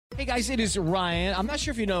Hey guys, it is Ryan. I'm not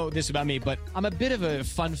sure if you know this about me, but I'm a bit of a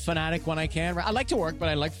fun fanatic when I can. I like to work, but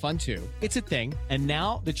I like fun too. It's a thing. And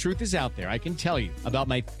now the truth is out there. I can tell you about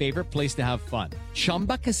my favorite place to have fun.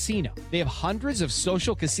 Chumba Casino. They have hundreds of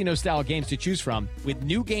social casino style games to choose from with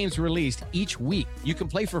new games released each week. You can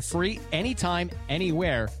play for free anytime,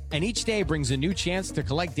 anywhere. And each day brings a new chance to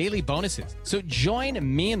collect daily bonuses. So join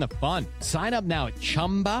me in the fun. Sign up now at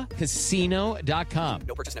ChumbaCasino.com.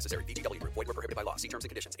 No purchase necessary. VGW Group. Void where prohibited by law. See terms and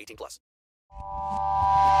conditions. 18+.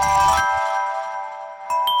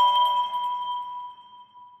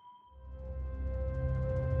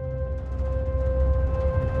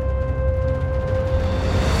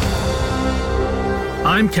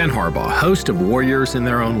 I'm Ken Harbaugh, host of Warriors in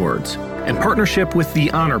Their Own Words. In partnership with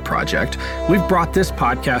the Honor Project, we've brought this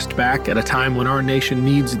podcast back at a time when our nation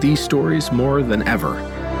needs these stories more than ever.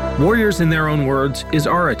 Warriors in Their Own Words is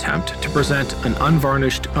our attempt to present an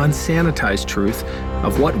unvarnished, unsanitized truth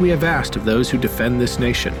of what we have asked of those who defend this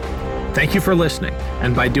nation. Thank you for listening,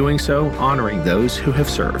 and by doing so, honoring those who have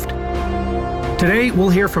served. Today, we'll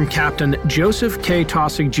hear from Captain Joseph K.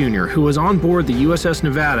 Taussig Jr., who was on board the USS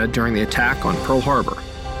Nevada during the attack on Pearl Harbor.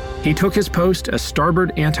 He took his post as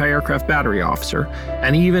starboard anti-aircraft battery officer,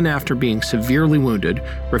 and even after being severely wounded,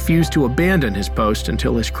 refused to abandon his post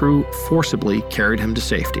until his crew forcibly carried him to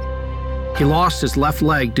safety. He lost his left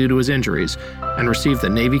leg due to his injuries and received the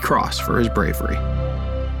Navy Cross for his bravery.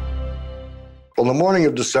 On the morning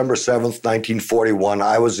of December 7th, 1941,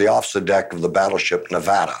 I was the officer deck of the battleship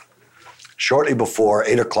Nevada. Shortly before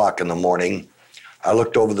 8 o'clock in the morning, I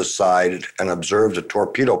looked over the side and observed a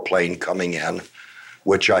torpedo plane coming in,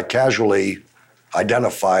 which I casually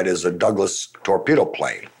identified as a Douglas torpedo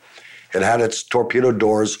plane. It had its torpedo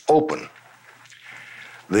doors open.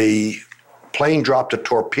 The plane dropped a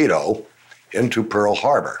torpedo into Pearl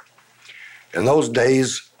Harbor. In those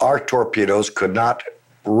days, our torpedoes could not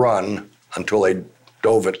run until they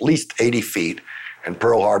dove at least 80 feet, and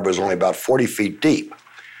Pearl Harbor is only about 40 feet deep.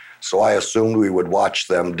 So I assumed we would watch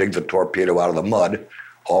them dig the torpedo out of the mud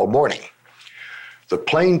all morning. The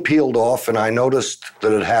plane peeled off, and I noticed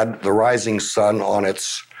that it had the rising sun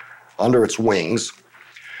under its wings,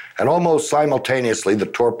 and almost simultaneously, the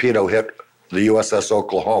torpedo hit the USS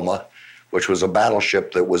Oklahoma, which was a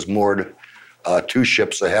battleship that was moored 2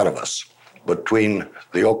 ships ahead of us. Between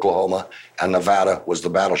the Oklahoma and Nevada was the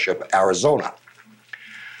battleship Arizona.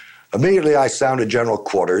 Immediately, I sounded general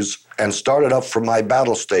quarters and started up from my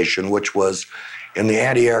battle station, which was in the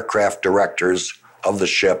anti-aircraft directors of the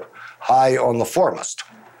ship, high on the foremast.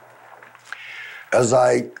 As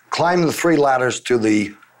I climbed the 3 ladders to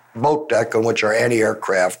the boat deck on which our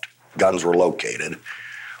anti-aircraft guns were located,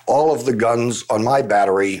 all of the guns on my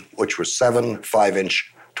battery, which were 7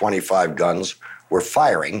 5-inch 25 guns, were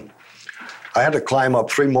firing. I had to climb up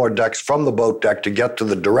 3 more decks from the boat deck to get to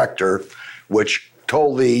the director, which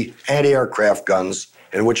told the anti-aircraft guns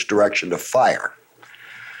in which direction to fire.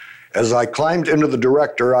 As I climbed into the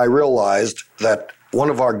director, I realized that one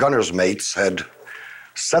of our gunner's mates had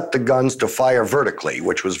set the guns to fire vertically,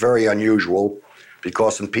 which was very unusual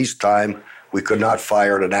because in peacetime, we could not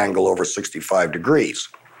fire at an angle over 65 degrees.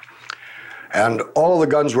 And all of the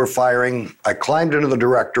guns were firing. I climbed into the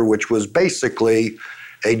director, which was basically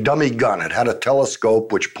a dummy gun. It had a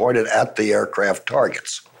telescope which pointed at the aircraft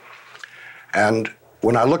targets. And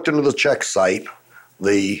when I looked into the check sight,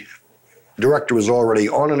 the director was already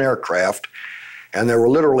on an aircraft, and there were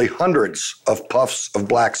literally hundreds of puffs of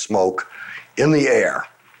black smoke in the air,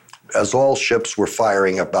 as all ships were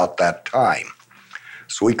firing about that time.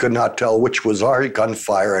 So we could not tell which was our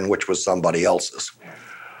gunfire and which was somebody else's.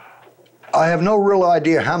 I have no real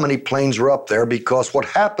idea how many planes were up there, because what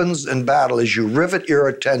happens in battle is you rivet your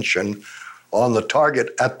attention on the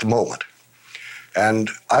target at the moment. And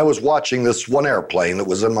I was watching this one airplane that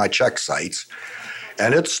was in my check sights,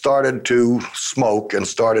 and it started to smoke and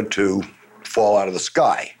started to fall out of the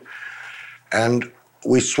sky. And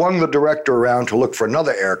we swung the director around to look for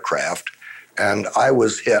another aircraft, and I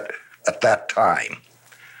was hit at that time.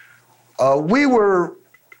 We were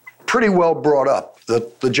pretty well brought up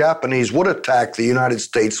that the Japanese would attack the United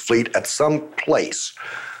States fleet at some place.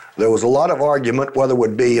 There was a lot of argument whether it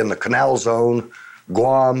would be in the Canal Zone,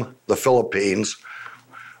 Guam, the Philippines,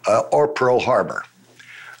 or Pearl Harbor.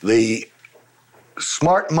 The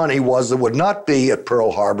smart money was it would not be at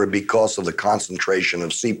Pearl Harbor because of the concentration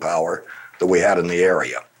of sea power that we had in the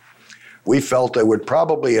area. We felt they would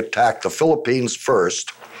probably attack the Philippines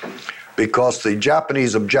first because the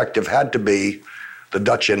Japanese objective had to be the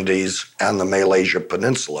Dutch Indies and the Malaysia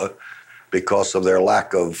Peninsula because of their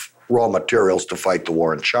lack of raw materials to fight the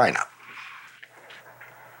war in China.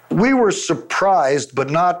 We were surprised, but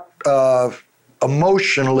not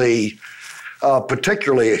emotionally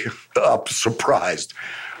particularly surprised.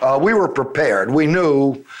 We were prepared. We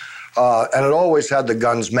knew, and it always had the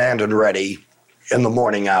guns manned and ready in the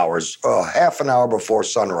morning hours, half an hour before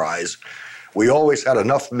sunrise. We always had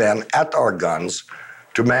enough men at our guns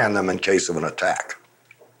to man them in case of an attack.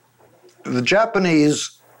 The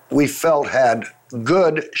Japanese, we felt, had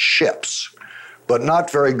good ships, but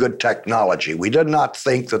not very good technology. We did not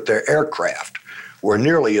think that their aircraft were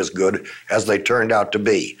nearly as good as they turned out to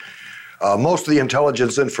be. Most of the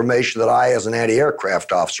intelligence information that I, as an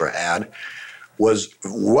anti-aircraft officer, had was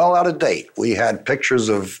well out of date. We had pictures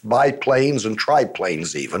of biplanes and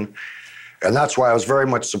triplanes even, and that's why I was very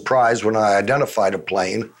much surprised when I identified a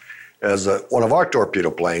plane as one of our torpedo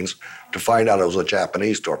planes to find out it was a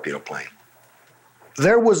Japanese torpedo plane.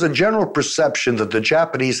 There was a general perception that the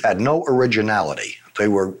Japanese had no originality. They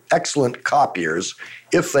were excellent copiers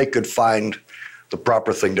if they could find the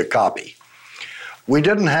proper thing to copy. We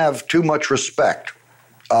didn't have too much respect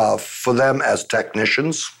for them as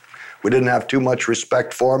technicians. We didn't have too much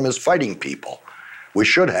respect for them as fighting people. We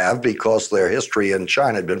should have, because their history in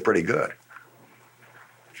China had been pretty good.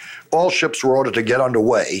 All ships were ordered to get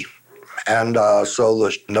underway, and so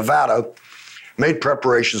the Nevada made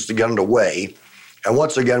preparations to get underway. And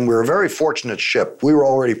once again, we were a very fortunate ship. We were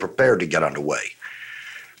already prepared to get underway.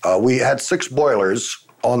 We had 6 boilers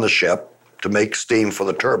on the ship to make steam for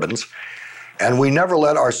the turbines, and we never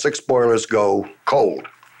let our 6 boilers go cold.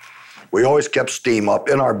 We always kept steam up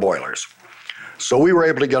in our boilers. So we were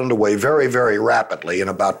able to get underway very, very rapidly in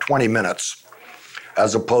about 20 minutes,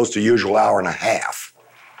 as opposed to usual hour and a half.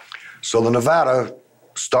 So the Nevada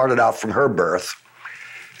started out from her berth,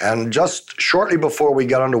 and just shortly before we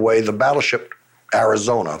got underway, the battleship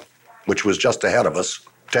Arizona, which was just ahead of us,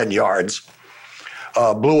 10 yards,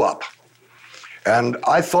 blew up. And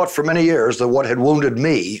I thought for many years that what had wounded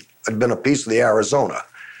me had been a piece of the Arizona.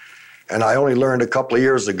 And I only learned a couple of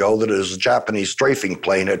years ago that a Japanese strafing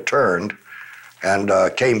plane had turned and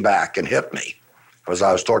came back and hit me. As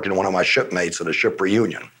I was talking to one of my shipmates at a ship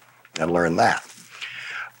reunion and learned that.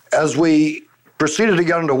 As we proceeded to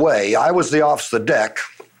get underway, I was the off the deck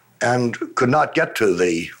and could not get to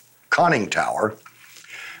the conning tower.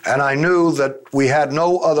 And I knew that we had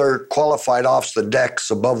no other qualified off the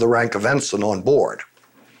decks above the rank of ensign on board.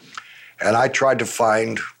 And I tried to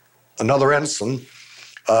find another ensign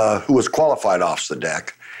who was qualified off the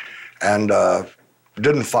deck and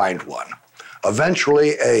didn't find one.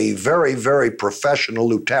 Eventually, a very, very professional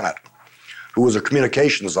lieutenant who was a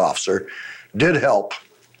communications officer did help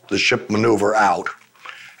the ship maneuver out,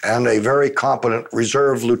 and a very competent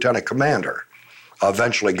reserve lieutenant commander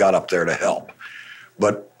eventually got up there to help.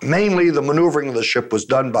 But mainly the maneuvering of the ship was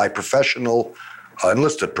done by professional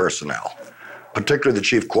enlisted personnel, particularly the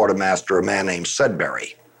chief quartermaster, a man named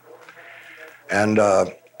Sedbury. And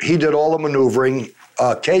he did all the maneuvering.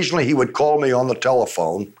 Occasionally he would call me on the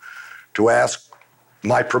telephone to ask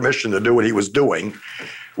my permission to do what he was doing,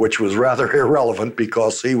 which was rather irrelevant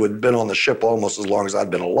because he had been on the ship almost as long as I'd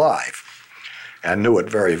been alive and knew it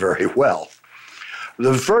very, very well.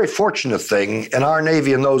 The very fortunate thing, in our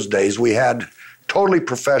Navy in those days, we had totally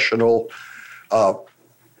professional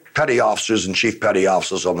petty officers and chief petty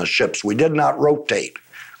officers on the ships. We did not rotate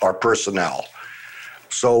our personnel.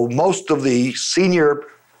 So most of the senior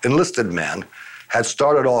enlisted men had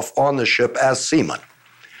started off on the ship as seamen.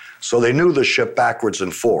 So they knew the ship backwards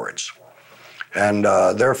and forwards. And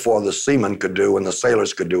therefore the seamen could do and the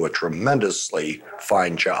sailors could do a tremendously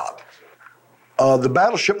fine job. The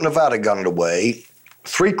battleship Nevada got underway,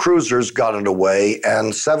 3 cruisers got underway,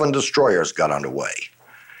 and 7 destroyers got underway.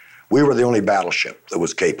 We were the only battleship that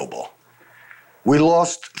was capable. We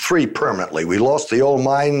lost 3 permanently. We lost the old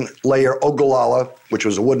mine layer Ogallala, which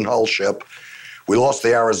was a wooden hull ship. We lost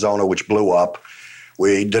the Arizona, which blew up.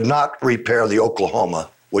 We did not repair the Oklahoma,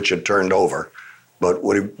 which had turned over. But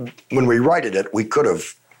when we righted it, we could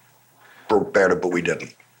have repaired it, but we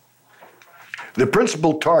didn't. The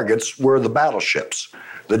principal targets were the battleships.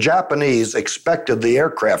 The Japanese expected the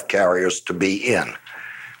aircraft carriers to be in,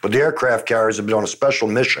 but the aircraft carriers had been on a special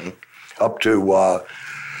mission up to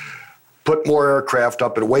put more aircraft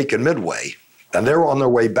up at Wake and Midway, and they were on their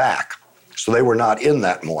way back, so they were not in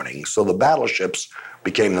that morning. So the battleships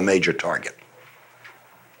became the major target.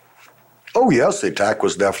 Oh yes, the attack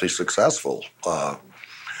was definitely successful.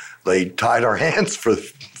 They tied our hands for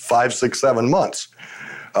 5, 6, 7 months.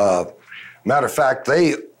 Matter of fact,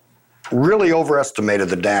 they really overestimated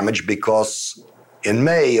the damage because in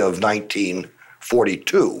May of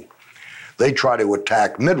 1942, they tried to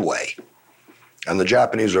attack Midway. And the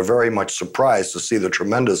Japanese are very much surprised to see the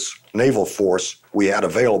tremendous naval force we had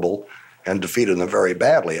available and defeated them very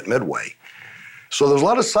badly at Midway. So there's a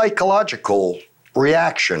lot of psychological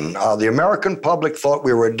reaction. The American public thought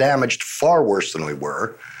we were damaged far worse than we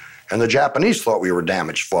were, and the Japanese thought we were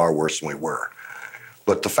damaged far worse than we were.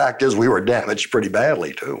 But the fact is we were damaged pretty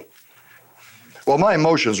badly, too. Well, my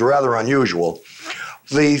emotions are rather unusual.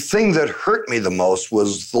 The thing that hurt me the most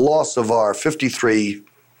was the loss of our 53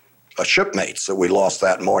 shipmates that we lost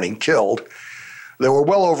that morning, killed. There were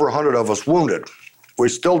well over 100 of us wounded. We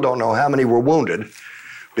still don't know how many were wounded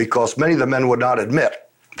because many of the men would not admit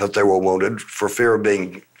that they were wounded for fear of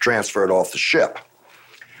being transferred off the ship.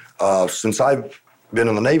 Since I've been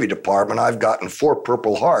in the Navy Department, I've gotten 4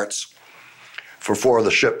 Purple Hearts for 4 of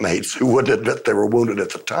the shipmates who wouldn't admit they were wounded at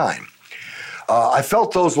the time. I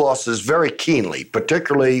felt those losses very keenly,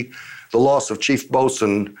 particularly the loss of Chief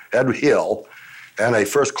Boatswain Ed Hill and a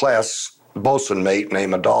first-class boatswain mate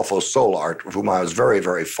named Adolfo Solart, of whom I was very,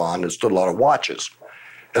 very fond and stood a lot of watches.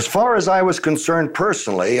 As far as I was concerned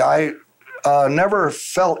personally, I never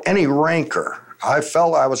felt any rancor. I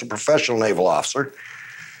felt I was a professional naval officer,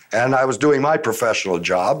 and I was doing my professional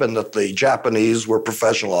job, and that the Japanese were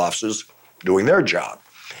professional officers doing their job.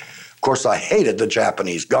 Of course, I hated the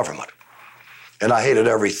Japanese government, and I hated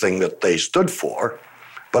everything that they stood for,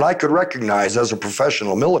 but I could recognize as a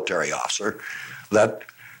professional military officer that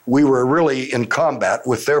we were really in combat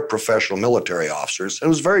with their professional military officers. It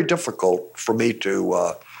was very difficult for me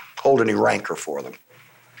to hold any rancor for them.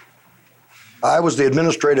 I was the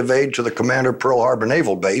administrative aide to the commander of Pearl Harbor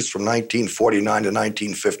Naval Base from 1949 to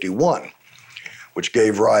 1951, which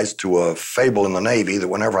gave rise to a fable in the Navy that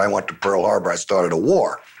whenever I went to Pearl Harbor, I started a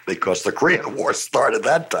war, because the Korean War started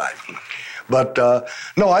that time. But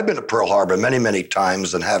no, I've been to Pearl Harbor many, many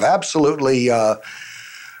times and have absolutely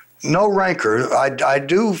no rancor. I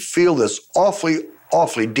do feel this awfully,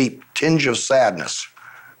 awfully deep tinge of sadness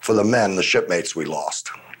for the men, the shipmates we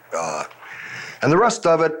lost. And the rest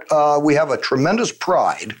of it, we have a tremendous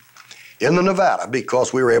pride in the Nevada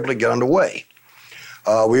because we were able to get underway.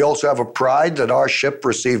 We also have a pride that our ship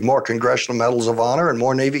received more Congressional Medals of Honor and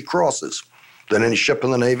more Navy Crosses than any ship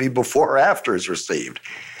in the Navy before or after is received.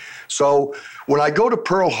 So when I go to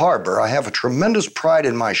Pearl Harbor, I have a tremendous pride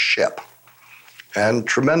in my ship and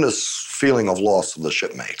tremendous feeling of loss of the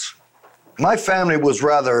shipmates. My family was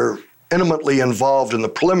rather intimately involved in the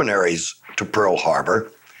preliminaries to Pearl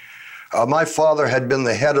Harbor. My father had been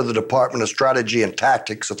the head of the Department of Strategy and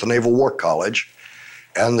Tactics at the Naval War College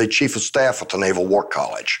and the Chief of Staff at the Naval War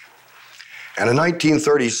College. And in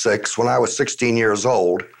 1936, when I was 16 years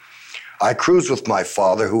old, I cruised with my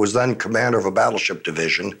father, who was then commander of a battleship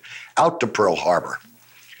division, out to Pearl Harbor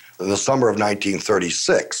in the summer of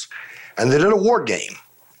 1936. And they did a war game,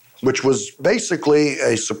 which was basically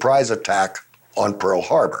a surprise attack on Pearl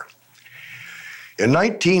Harbor. In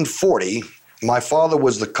 1940, my father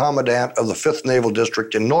was the commandant of the 5th Naval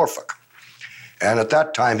District in Norfolk. And at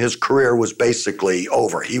that time, his career was basically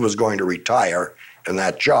over. He was going to retire in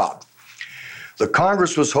that job. The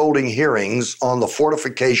Congress was holding hearings on the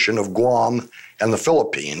fortification of Guam and the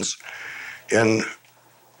Philippines in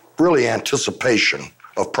really anticipation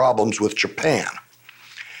of problems with Japan.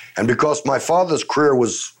 And because my father's career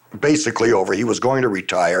was basically over, he was going to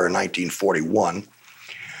retire in 1941,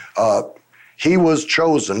 he was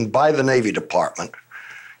chosen by the Navy Department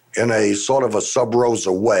in a sort of a sub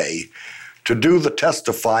rosa way to do the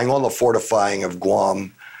testifying on the fortifying of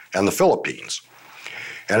Guam and the Philippines.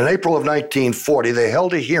 And in April of 1940, they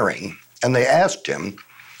held a hearing, and they asked him,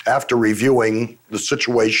 after reviewing the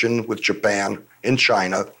situation with Japan in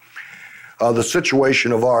China, the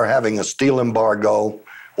situation of our having a steel embargo,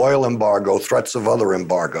 oil embargo, threats of other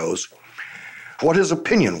embargoes, what his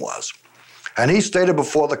opinion was. And he stated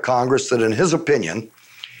before the Congress that in his opinion,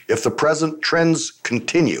 if the present trends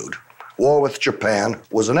continued, war with Japan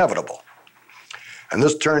was inevitable. And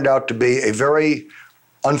this turned out to be a very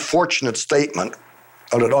unfortunate statement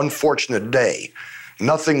on an unfortunate day.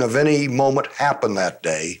 Nothing of any moment happened that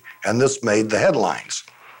day, and this made the headlines.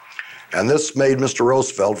 And this made Mr.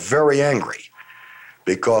 Roosevelt very angry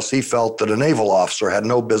because he felt that a naval officer had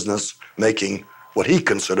no business making what he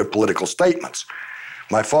considered political statements.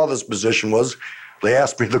 My father's position was, they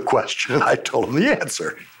asked me the question, and I told them the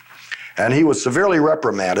answer. And he was severely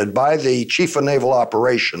reprimanded by the Chief of Naval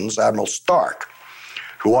Operations, Admiral Stark,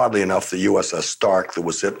 who oddly enough, the USS Stark that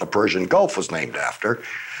was hit in the Persian Gulf was named after.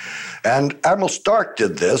 And Admiral Stark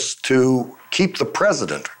did this to keep the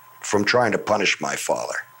president from trying to punish my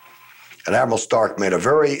father. And Admiral Stark made a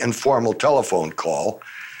very informal telephone call,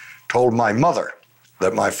 told my mother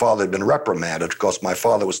that my father had been reprimanded because my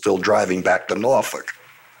father was still driving back to Norfolk.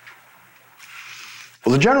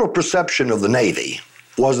 Well, the general perception of the Navy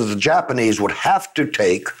was that the Japanese would have to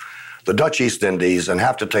take the Dutch East Indies and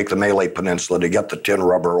have to take the Malay Peninsula to get the tin,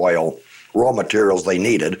 rubber, oil, raw materials they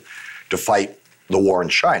needed to fight the war in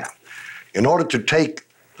China. In order to take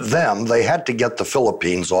them, they had to get the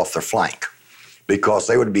Philippines off their flank because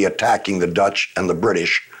they would be attacking the Dutch and the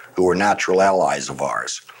British, who were natural allies of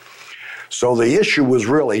ours. So the issue was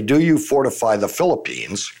really, do you fortify the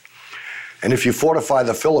Philippines? And if you fortify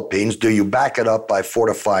the Philippines, do you back it up by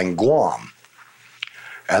fortifying Guam?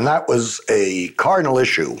 And that was a cardinal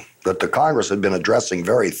issue that the Congress had been addressing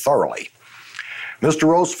very thoroughly. Mr.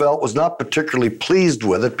 Roosevelt was not particularly pleased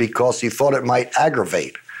with it because he thought it might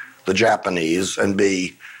aggravate the Japanese and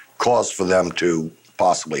be cause for them to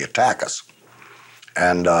possibly attack us.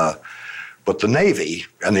 And but the Navy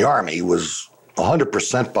and the Army was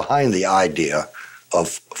 100% behind the idea of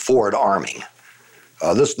forward arming.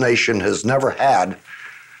 This nation has never had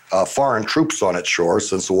foreign troops on its shores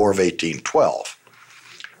since the War of 1812.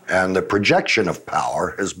 And the projection of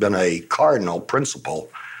power has been a cardinal principle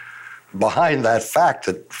behind that fact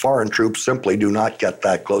that foreign troops simply do not get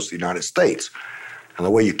that close to the United States. And the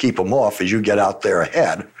way you keep them off is you get out there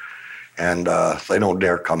ahead, and they don't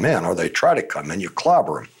dare come in, or they try to come in, you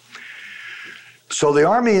clobber them. So the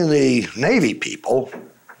Army and the Navy people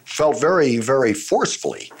felt very, very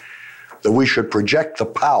forcefully that we should project the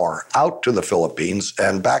power out to the Philippines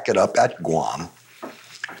and back it up at Guam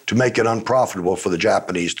to make it unprofitable for the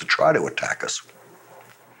Japanese to try to attack us.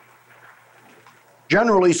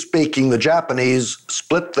 Generally speaking, the Japanese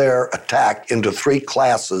split their attack into three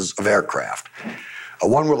classes of aircraft.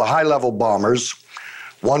 One were the high-level bombers,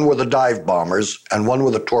 one were the dive bombers, and one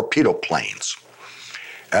were the torpedo planes.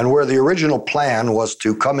 And where the original plan was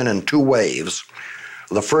to come in two waves,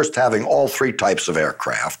 the first having all three types of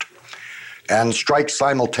aircraft, and strike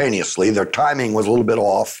simultaneously. Their timing was a little bit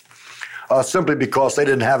off, simply because they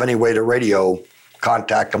didn't have any way to radio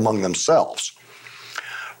contact among themselves.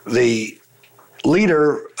 The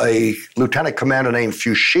leader, a lieutenant commander named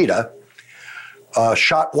Fushida,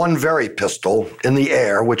 shot one Very pistol in the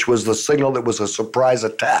air, which was the signal that was a surprise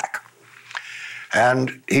attack.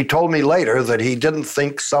 And he told me later that he didn't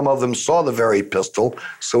think some of them saw the Very pistol,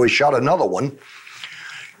 so he shot another one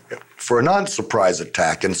for a non-surprise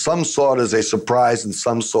attack. And some saw it as a surprise and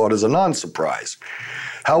some saw it as a non-surprise.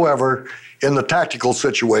 However, in the tactical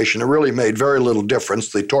situation, it really made very little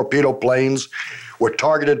difference. The torpedo planes were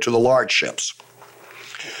targeted to the large ships.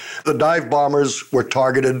 The dive bombers were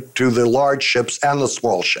targeted to the large ships and the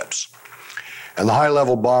small ships. And the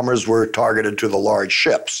high-level bombers were targeted to the large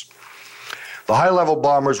ships. The high-level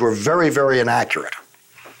bombers were very, very inaccurate.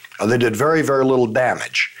 They did very, very little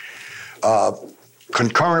damage.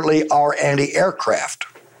 Concurrently, our anti-aircraft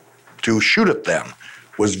to shoot at them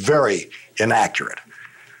was very inaccurate.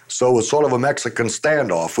 So it was sort of a Mexican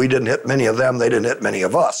standoff. We didn't hit many of them, they didn't hit many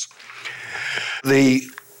of us. The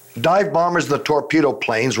dive bombers and the torpedo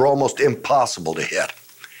planes were almost impossible to hit.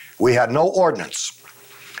 We had no ordnance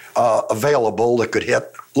available that could hit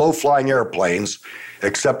low-flying airplanes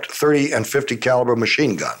except 30 and 50 caliber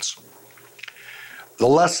machine guns. The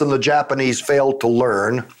lesson the Japanese failed to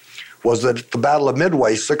learn was that at the Battle of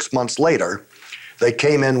Midway 6 months later, they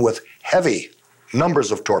came in with heavy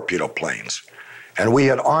numbers of torpedo planes. And we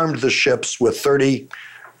had armed the ships with 30,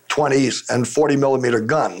 20s, and 40 millimeter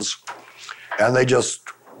guns, and they just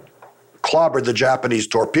clobbered the Japanese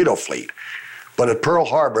torpedo fleet. But at Pearl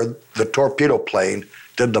Harbor, the torpedo plane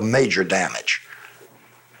did the major damage.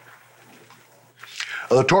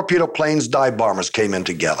 The torpedo planes, dive bombers came in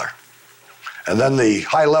together. And then the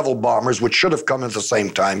high-level bombers, which should have come in at the same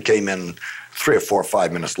time, came in 3 or 4 or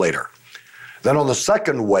 5 minutes later. Then on the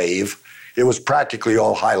second wave, it was practically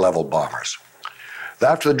all high-level bombers.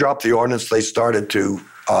 After they dropped the ordnance, they started to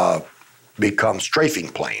become strafing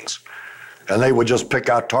planes. And they would just pick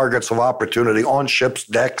out targets of opportunity on ships'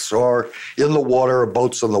 decks or in the water or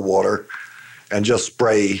boats in the water and just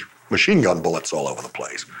spray machine gun bullets all over the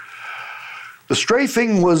place. The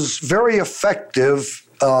strafing was very effective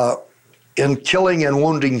in killing and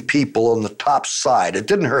wounding people on the top side. It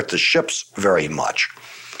didn't hurt the ships very much.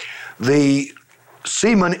 The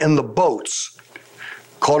seamen in the boats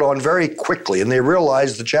caught on very quickly, and they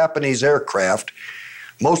realized the Japanese aircraft,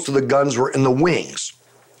 most of the guns were in the wings.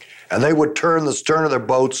 And they would turn the stern of their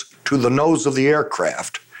boats to the nose of the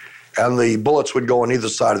aircraft, and the bullets would go on either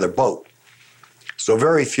side of their boat. So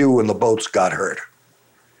very few in the boats got hurt.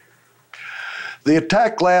 The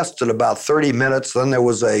attack lasted about 30 minutes, then there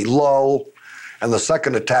was a lull, and the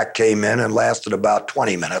second attack came in and lasted about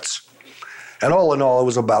 20 minutes. And all in all, it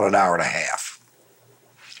was about an hour and a half.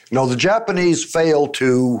 No, the Japanese failed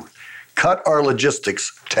to cut our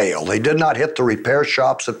logistics tail. They did not hit the repair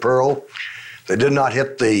shops at Pearl. They did not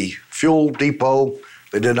hit the fuel depot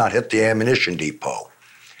They did not hit the ammunition depot.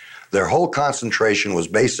 Their whole concentration was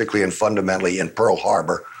basically and fundamentally in Pearl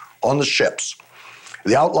Harbor on the ships.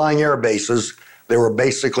 The outlying air bases, they were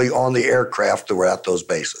basically on the aircraft that were at those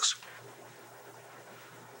bases.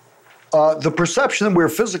 The perception that we were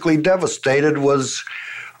physically devastated was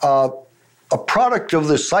a product of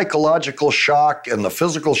the psychological shock and the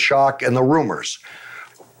physical shock and the rumors.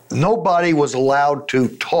 Nobody was allowed to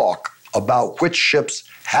talk about which ships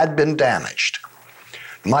had been damaged.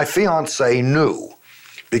 My fiancée knew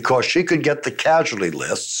because she could get the casualty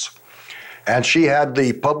lists, and she had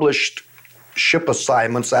the published ship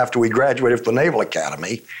assignments after we graduated from the Naval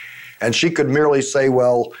Academy, and she could merely say,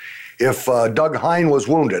 well, if Doug Hine was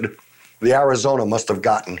wounded, the Arizona must have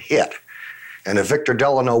gotten hit. And if Victor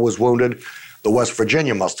Delano was wounded, the West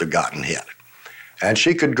Virginia must have gotten hit. And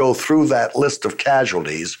she could go through that list of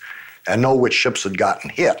casualties and know which ships had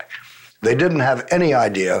gotten hit. They didn't have any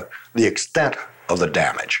idea the extent of the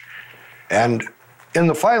damage. And in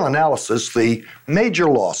the final analysis, the major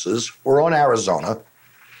losses were on Arizona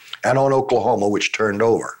and on Oklahoma, which turned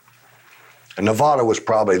over. And Nevada was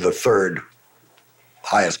probably the third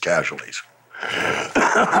highest casualties.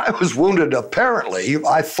 I was wounded, apparently,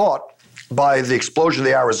 I thought, by the explosion of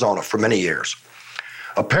the Arizona for many years.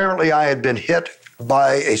 Apparently, I had been hit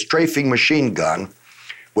by a strafing machine gun,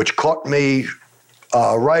 which caught me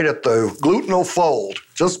right at the gluteal fold,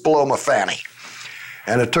 just below my fanny.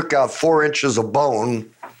 And it took out 4 inches of bone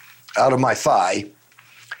out of my thigh.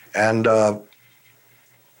 And that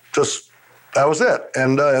was it.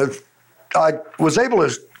 And I was able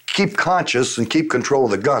to keep conscious and keep control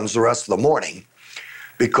of the guns the rest of the morning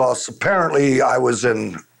because apparently I was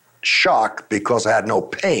in shock because I had no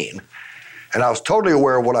pain. And I was totally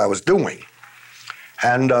aware of what I was doing.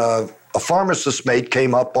 And a pharmacist mate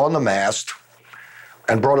came up on the mast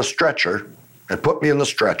and brought a stretcher and put me in the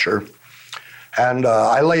stretcher. And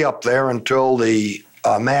I lay up there until the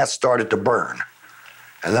mast started to burn.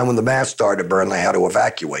 And then when the mast started to burn, they had to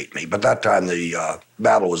evacuate me. But that time, the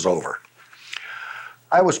battle was over.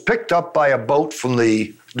 I was picked up by a boat from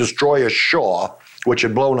the destroyer Shaw, which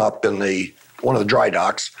had blown up in one of the dry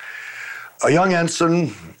docks. A young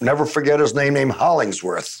ensign, never forget his name, named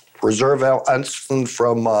Hollingsworth, reserve ensign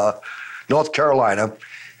from North Carolina,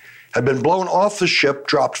 had been blown off the ship,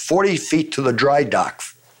 dropped 40 feet to the dry dock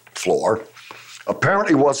floor,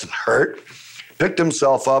 apparently wasn't hurt, picked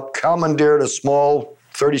himself up, commandeered a small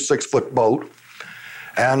 36-foot boat,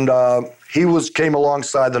 and he came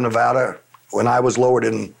alongside the Nevada when I was lowered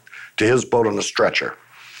into his boat on a stretcher.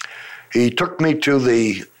 He took me to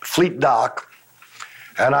the fleet dock,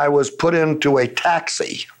 and I was put into a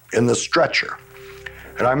taxi in the stretcher.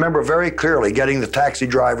 And I remember very clearly getting the taxi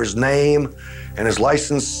driver's name and his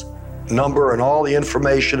license number and all the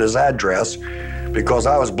information, his address, because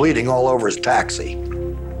I was bleeding all over his taxi.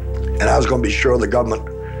 And I was going to be sure the government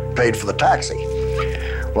paid for the taxi.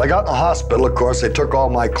 Well, I got in the hospital, of course, they took all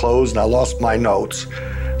my clothes and I lost my notes.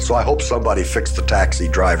 So I hope somebody fixed the taxi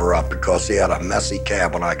driver up because he had a messy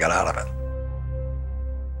cab when I got out of it.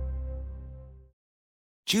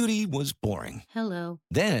 Judy was boring. Hello.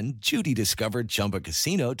 Then Judy discovered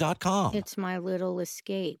ChumbaCasino.com. It's my little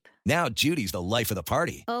escape. Now Judy's the life of the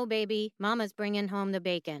party. Oh, baby, mama's bringing home the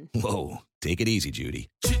bacon. Whoa, take it easy, Judy.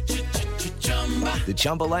 The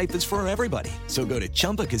Chumba life is for everybody. So go to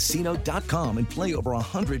ChumbaCasino.com and play over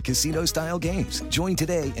 100 casino-style games. Join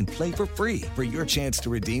today and play for free for your chance to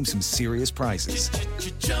redeem some serious prizes.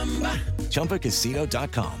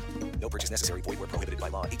 ChumbaCasino.com. No purchase necessary. Void where prohibited by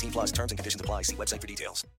law. 18+ terms and conditions apply. See website for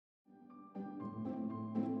details.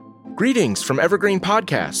 Greetings from Evergreen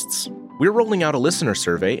Podcasts. We're rolling out a listener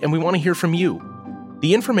survey, and we want to hear from you.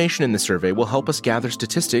 The information in the survey will help us gather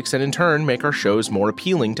statistics and in turn make our shows more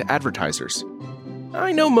appealing to advertisers.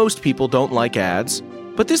 I know most people don't like ads,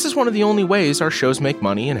 but this is one of the only ways our shows make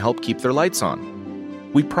money and help keep their lights on.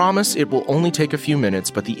 We promise it will only take a few minutes,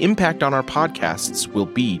 but the impact on our podcasts will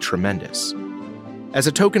be tremendous. As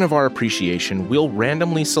a token of our appreciation, we'll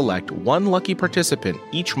randomly select one lucky participant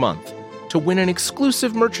each month to win an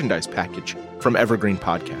exclusive merchandise package from Evergreen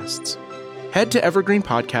Podcasts. Head to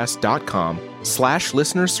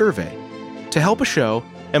evergreenpodcast.com/listenersurvey to help a show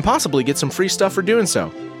and possibly get some free stuff for doing so.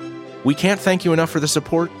 We can't thank you enough for the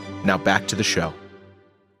support. Now back to the show.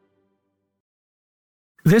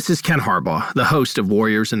 This is Ken Harbaugh, the host of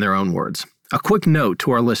Warriors in Their Own Words. A quick note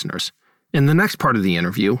to our listeners. In the next part of the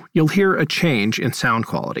interview, you'll hear a change in sound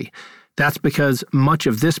quality. That's because much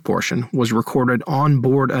of this portion was recorded on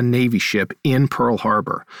board a Navy ship in Pearl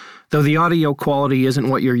Harbor. Though the audio quality isn't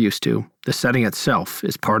what you're used to, the setting itself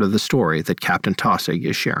is part of the story that Captain Taussig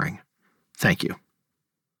is sharing. Thank you.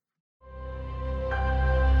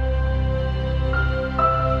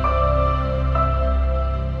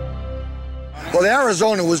 Well, the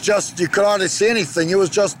Arizona was just, you could hardly see anything. It was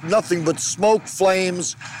just nothing but smoke,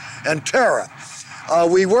 flames, and terror.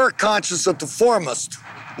 We were conscious that the foremast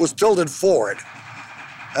was tilted forward,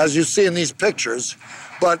 as you see in these pictures,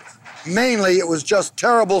 but mainly it was just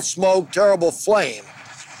terrible smoke, terrible flame.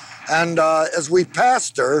 And as we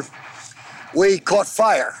passed her, we caught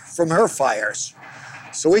fire from her fires.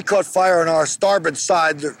 So we caught fire on our starboard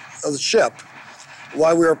side of the ship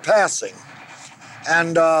while we were passing.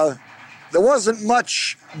 And there wasn't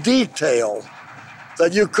much detail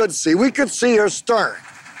that you could see. We could see her stern.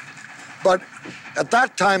 But at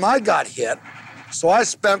that time, I got hit, so I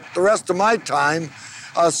spent the rest of my time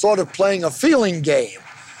sort of playing a feeling game.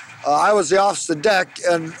 I was the officer deck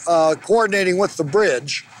and coordinating with the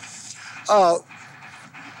bridge.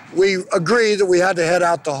 We agreed that we had to head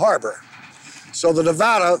out to harbor. So the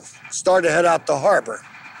Nevada started to head out to harbor.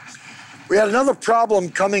 We had another problem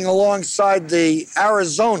coming alongside the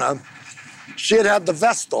Arizona. She had the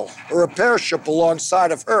Vestal, a repair ship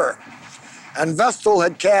alongside of her, and Vestal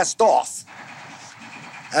had cast off.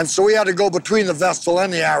 And so we had to go between the Vestal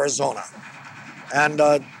and the Arizona. And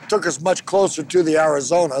took us much closer to the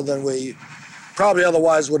Arizona than we probably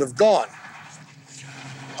otherwise would have gone.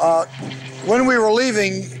 When we were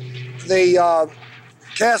leaving the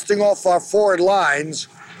casting off our forward lines,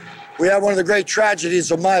 we had one of the great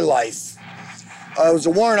tragedies of my life. It was a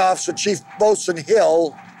warrant officer, Chief Boatswain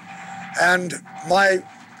Hill, and my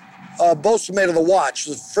boatswain mate of the watch,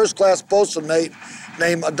 the first-class boatswain mate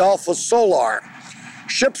named Adolfo Solar.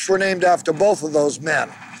 Ships were named after both of those men.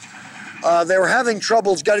 They were having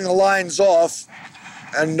troubles getting the lines off,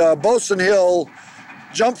 and Boatswain Hill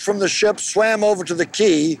jumped from the ship, swam over to the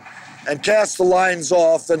quay, and cast the lines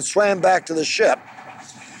off, and swam back to the ship.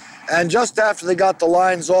 And just after they got the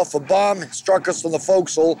lines off, a bomb struck us in the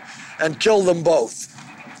forecastle and killed them both.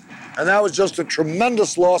 And that was just a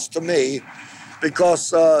tremendous loss to me,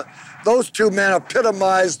 because those two men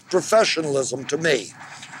epitomized professionalism to me.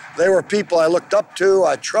 They were people I looked up to,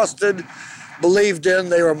 I trusted, believed in.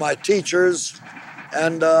 They were my teachers.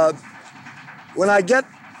 And when I get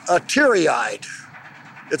teary-eyed,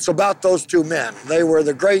 it's about those two men. They were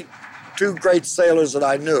the two great sailors that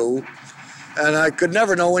I knew, and I could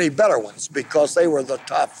never know any better ones because they were the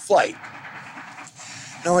top flight.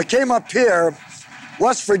 Now, when I came up here,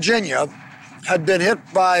 West Virginia had been hit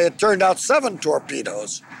by, it turned out, 7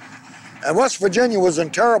 torpedoes. And West Virginia was in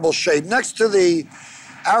terrible shape. Next to the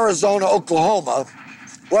Arizona, Oklahoma,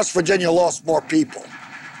 West Virginia lost more people.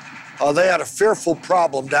 They had a fearful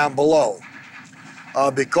problem down below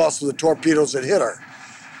because of the torpedoes that hit her.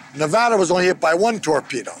 Nevada was only hit by 1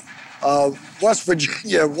 torpedo. West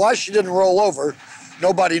Virginia, why she didn't roll over,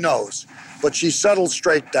 nobody knows, but she settled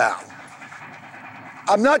straight down.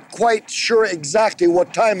 I'm not quite sure exactly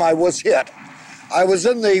what time I was hit. I was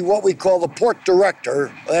in what we call the port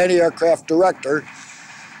director, anti-aircraft director,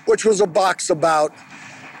 which was a box about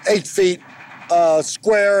 8 feet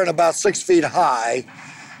square and about 6 feet high,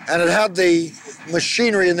 and it had the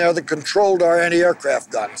machinery in there that controlled our anti-aircraft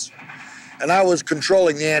guns. And I was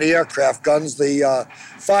controlling the anti-aircraft guns, the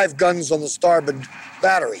 5 guns on the starboard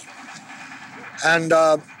battery. And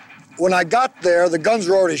when I got there, the guns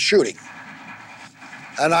were already shooting.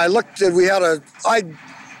 And I looked we had an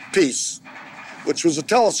eyepiece, which was a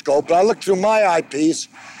telescope, and I looked through my eyepiece,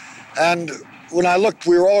 and when I looked,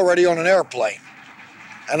 we were already on an airplane.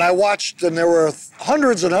 And I watched, and there were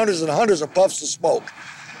hundreds and hundreds and hundreds of puffs of smoke.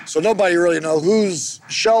 So nobody really knew whose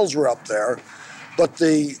shells were up there, but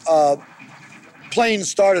the plane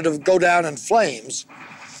started to go down in flames.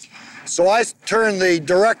 So I turned the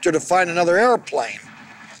director to find another airplane.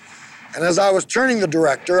 And as I was turning the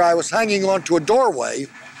director, I was hanging onto a doorway,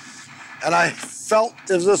 and I felt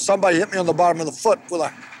as if somebody hit me on the bottom of the foot with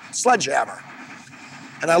a sledgehammer.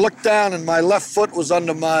 And I looked down, and my left foot was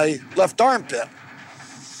under my left armpit.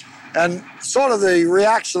 And sort of the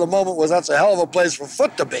reaction of the moment was, that's a hell of a place for a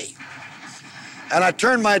foot to be. And I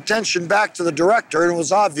turned my attention back to the director, and it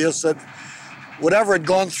was obvious that whatever had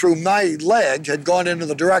gone through my leg had gone into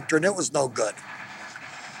the director, and it was no good.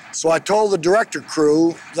 So I told the director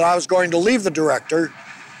crew that I was going to leave the director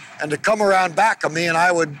and to come around back of me, and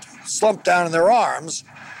I would slump down in their arms,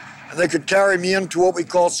 and they could carry me into what we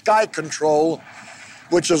call sky control,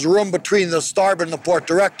 which is a room between the starboard and the port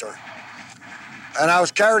director. And I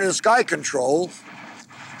was carried into sky control,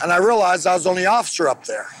 and I realized I was the only officer up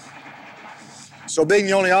there. So being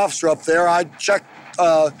the only officer up there, I checked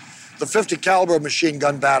the 50 caliber machine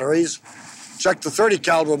gun batteries, checked the 30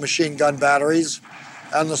 caliber machine gun batteries,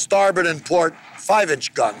 and the starboard and port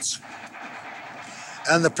 5-inch guns.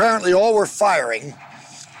 And apparently all were firing.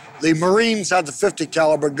 The Marines had the 50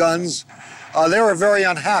 caliber guns. They were very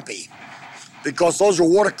unhappy because those were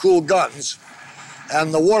water-cooled guns,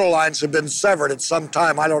 and the water lines had been severed at some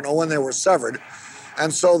time. I don't know when they were severed.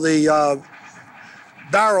 And so the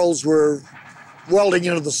barrels were welding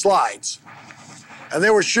into the slides. And they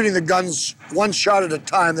were shooting the guns one shot at a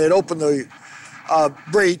time. They'd open the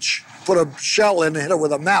breech, put a shell in, and hit it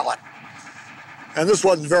with a mallet. And this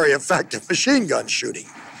wasn't very effective machine gun shooting.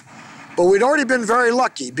 But we'd already been very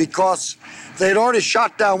lucky because they'd already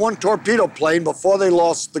shot down one torpedo plane before they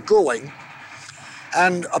lost the cooling.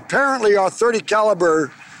 And apparently our 30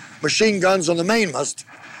 caliber machine guns on the mainmast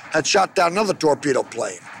had shot down another torpedo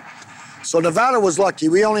plane. So Nevada was lucky.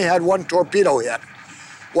 We only had one torpedo hit,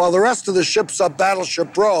 while the rest of the ships up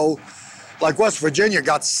Battleship Row, like West Virginia,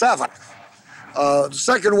 got 7. The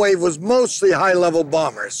second wave was mostly high-level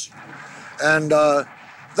bombers. And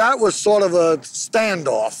that was sort of a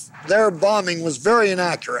standoff. Their bombing was very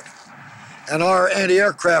inaccurate. And our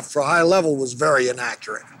anti-aircraft for high level was very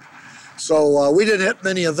inaccurate. So we didn't hit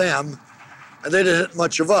many of them, and they didn't hit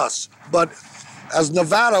much of us. But as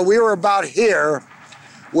Nevada, we were about here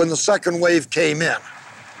when the second wave came in.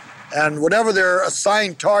 And whatever their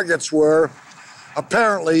assigned targets were,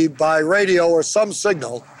 apparently by radio or some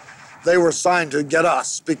signal, they were assigned to get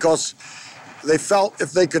us because they felt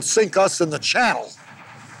if they could sink us in the channel,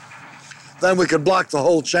 then we could block the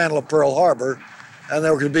whole channel of Pearl Harbor and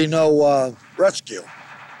there could be no rescue.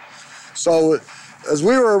 So as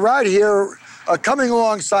we were right here coming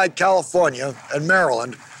alongside California and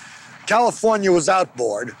Maryland, California was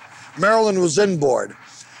outboard, Maryland was inboard.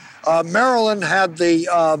 Maryland had the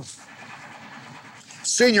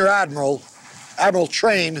senior admiral, Admiral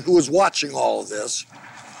Train, who was watching all of this.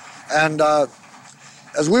 And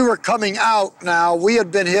as we were coming out now, we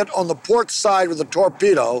had been hit on the port side with a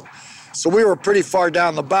torpedo, so we were pretty far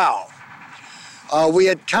down the bow. We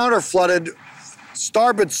had counter-flooded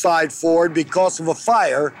starboard side forward because of a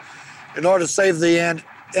fire in order to save the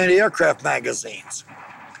anti-aircraft magazines.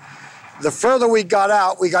 The further we got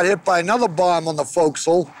out, we got hit by another bomb on the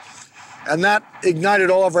forecastle, and that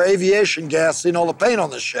ignited all of our aviation gas and all the paint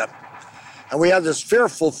on the ship. And we had this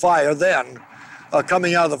fearful fire then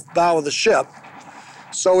coming out of the bow of the ship,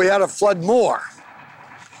 so we had to flood more.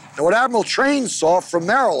 And what Admiral Train saw from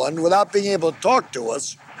Maryland, without being able to talk to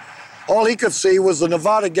us, all he could see was the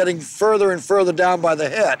Nevada getting further and further down by the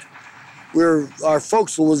head. Our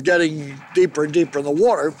forecastle was getting deeper and deeper in the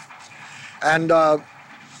water, and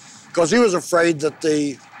because he was afraid that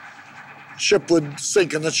the ship would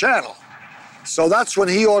sink in the channel. So that's when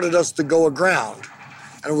he ordered us to go aground,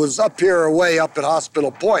 and it was up here away up at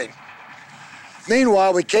Hospital Point.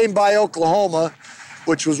 Meanwhile, we came by Oklahoma,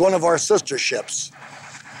 which was one of our sister ships.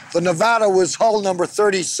 The Nevada was hull number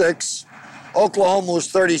 36, Oklahoma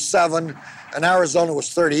was 37, and Arizona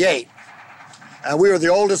was 38. And we were the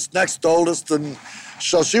oldest, next oldest, and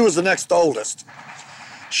so she was the next oldest.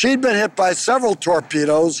 She'd been hit by several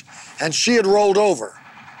torpedoes, and she had rolled over.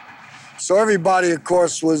 So everybody, of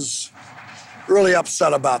course, was really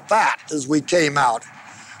upset about that as we came out.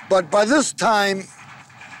 But by this time,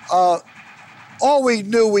 all we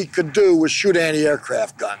knew we could do was shoot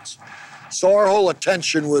anti-aircraft guns. So our whole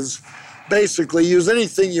attention was basically use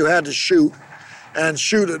anything you had to shoot and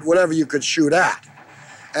shoot at whatever you could shoot at.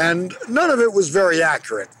 And none of it was very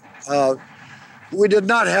accurate. We did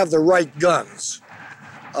not have the right guns.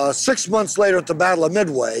 6 months later at the Battle of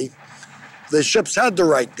Midway, the ships had the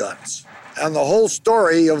right guns. And the whole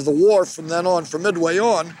story of the war from then on, from Midway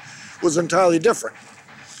on, was entirely different.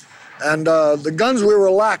 And the guns we were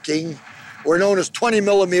lacking were known as 20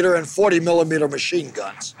 millimeter and 40 millimeter machine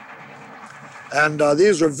guns. And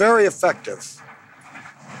these were very effective.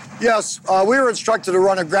 Yes, we were instructed to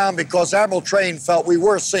run aground because Admiral Train felt we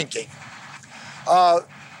were sinking.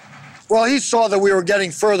 Well, he saw that we were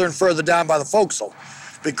getting further and further down by the forecastle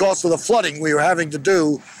because of the flooding we were having to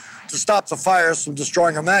do to stop the fires from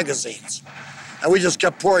destroying our magazines. And we just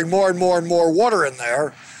kept pouring more and more and more water in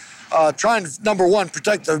there, trying to, number one,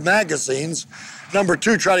 protect the magazines, number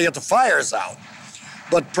two, try to get the fires out.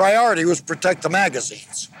 But priority was protect the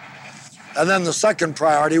magazines. And then the second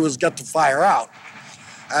priority was get the fire out.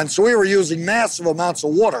 And so we were using massive amounts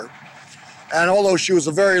of water. And although she was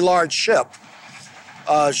a very large ship,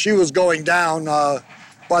 she was going down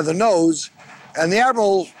by the nose, and the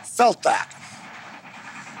Admiral felt that.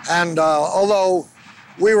 And although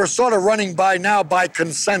we were sort of running by now by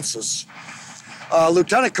consensus,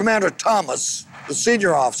 Lieutenant Commander Thomas, the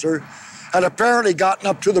senior officer, had apparently gotten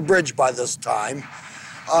up to the bridge by this time.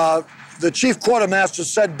 The Chief Quartermaster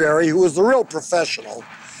Sedbury, who was the real professional,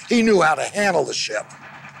 he knew how to handle the ship.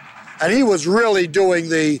 And he was really doing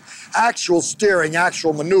the actual steering,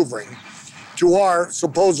 actual maneuvering to our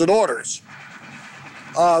supposed orders.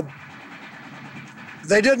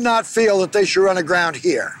 They did not feel that they should run aground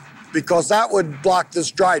here because that would block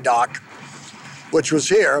this dry dock, which was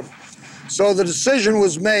here. So the decision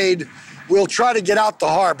was made, we'll try to get out the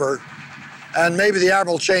harbor and maybe the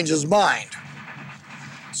admiral change his mind.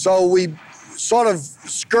 So we sort of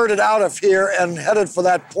skirted out of here and headed for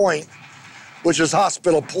that point, which is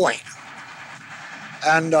Hospital Point.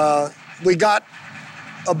 And we got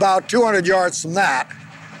about 200 yards from that,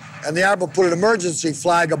 and the admiral put an emergency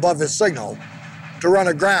flag above his signal to run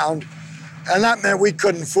aground, and that meant we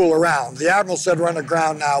couldn't fool around. The admiral said run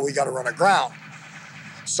aground now, we got to run aground.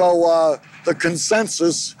 So the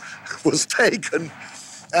consensus was taken,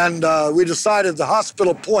 and we decided the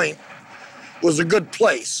Hospital Point was a good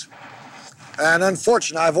place. And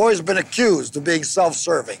unfortunately, I've always been accused of being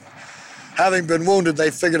self-serving. Having been wounded,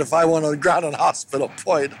 they figured if I went on the ground at Hospital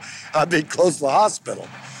Point, I'd be close to the hospital.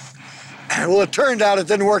 Well, it turned out it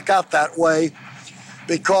didn't work out that way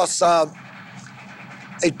because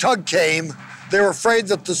a tug came. They were afraid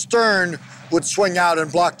that the stern would swing out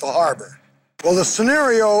and block the harbor. Well, the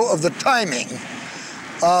scenario of the timing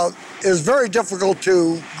is very difficult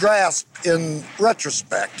to grasp in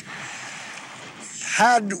retrospect.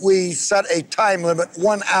 Had we set a time limit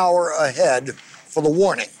 1 hour ahead for the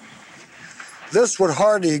warning, this would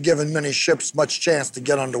hardly have given many ships much chance to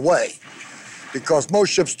get underway because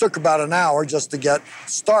most ships took about an hour just to get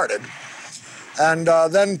started. And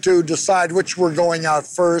then to decide which were going out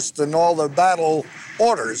first and all the battle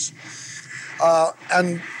orders.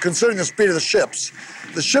 And considering the speed of the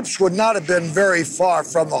ships would not have been very far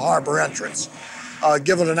from the harbor entrance,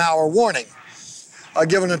 given an hour warning.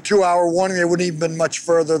 Given a 2-hour warning, they wouldn't even been much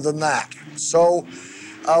further than that. So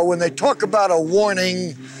when they talk about a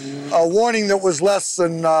warning that was less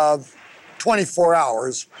than 24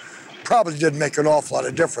 hours, probably didn't make an awful lot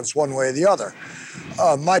of difference one way or the other.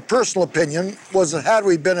 My personal opinion was that had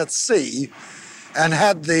we been at sea and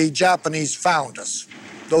had the Japanese found us,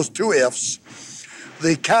 those two ifs,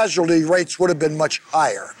 the casualty rates would have been much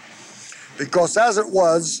higher. Because as it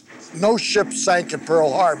was, no ship sank in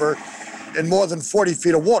Pearl Harbor in more than 40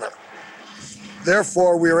 feet of water.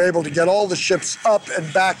 Therefore, we were able to get all the ships up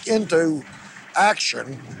and back into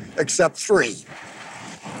action except 3.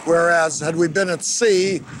 Whereas had we been at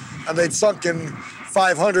sea and they'd sunk in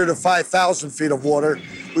 500 or 5,000 feet of water,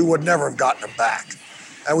 we would never have gotten them back.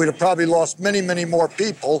 And we'd have probably lost many, many more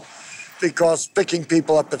people because picking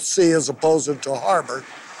people up at sea as opposed to a harbor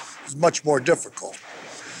is much more difficult.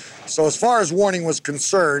 So as far as warning was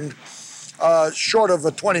concerned, short of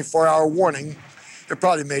a 24-hour warning, it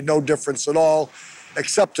probably made no difference at all,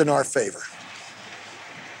 except in our favor.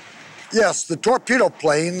 Yes, the torpedo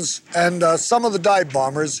planes and some of the dive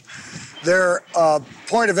bombers, their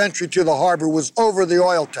point of entry to the harbor was over the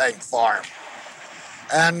oil tank farm.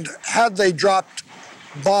 And had they dropped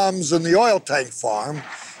bombs in the oil tank farm,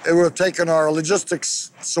 it would have taken our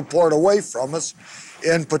logistics support away from us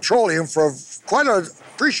in petroleum for quite an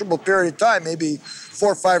appreciable period of time, maybe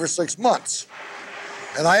 4, 5, or 6 months.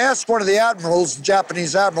 And I asked one of the admirals, the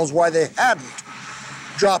Japanese admirals, why they hadn't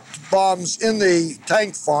dropped bombs in the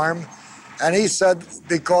tank farm, and he said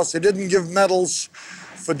because they didn't give medals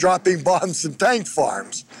for dropping bombs in tank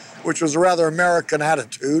farms, which was a rather American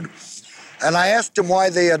attitude. And I asked him why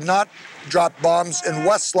they had not dropped bombs in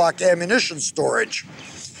Westlock ammunition storage,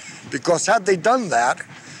 because had they done that,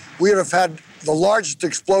 we would have had the largest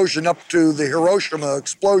explosion up to the Hiroshima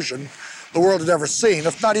explosion the world had ever seen,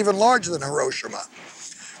 if not even larger than Hiroshima,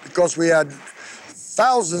 because we had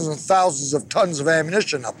thousands and thousands of tons of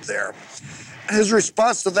ammunition up there. And his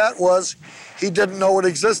response to that was he didn't know it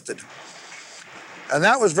existed. And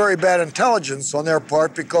that was very bad intelligence on their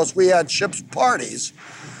part because we had ships' parties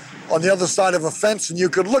on the other side of a fence and you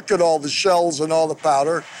could look at all the shells and all the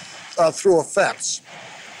powder through a fence.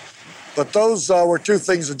 But those were two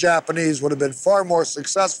things the Japanese would have been far more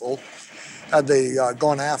successful had they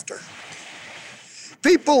gone after.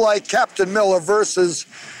 People like Captain Miller versus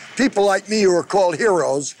people like me who are called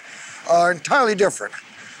heroes are entirely different.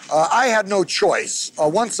 I had no choice.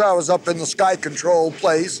 Once I was up in the sky control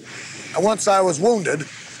place, and once I was wounded,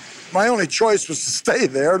 my only choice was to stay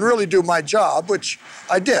there and really do my job, which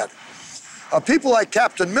I did. People like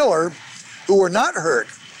Captain Miller, who were not hurt,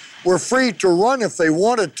 were free to run if they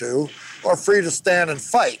wanted to, or free to stand and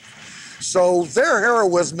fight. So their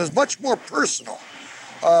heroism is much more personal.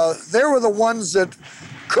 They were the ones that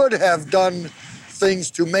could have done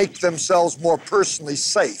things to make themselves more personally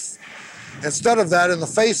safe. Instead of that, in the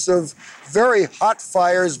face of very hot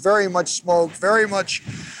fires, very much smoke, very much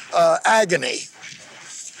agony,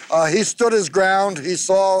 he stood his ground. He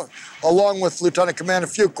saw, along with Lieutenant Commander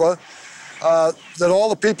Fuqua, that all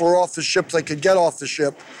the people were off the ship they could get off the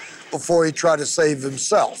ship. before he tried to save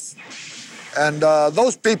himself. And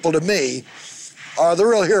those people, to me, are the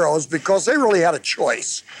real heroes because they really had a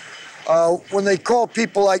choice. When they call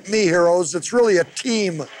people like me heroes, it's really a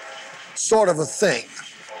team sort of a thing.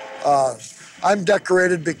 I'm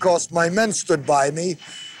decorated because my men stood by me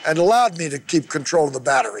and allowed me to keep control of the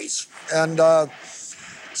batteries. And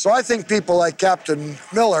so I think people like Captain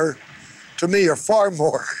Miller, to me, are far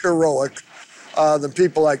more heroic than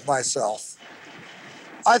people like myself.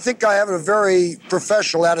 I think I have a very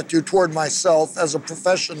professional attitude toward myself as a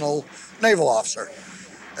professional naval officer.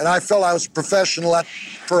 And I felt I was professional at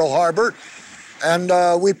Pearl Harbor, and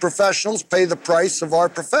we professionals pay the price of our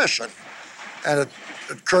profession. And it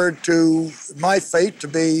occurred to my fate to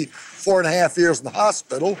be 4.5 years in the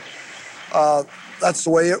hospital. That's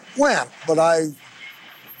the way it went. But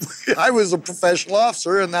I was a professional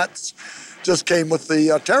officer, and that just came with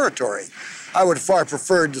the territory. I would far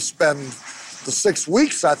preferred to spend the 6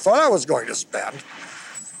 weeks I thought I was going to spend,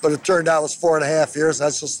 but it turned out it was 4.5 years.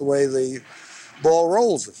 That's just the way the ball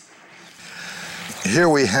rolls. Here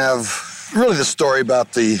we have really the story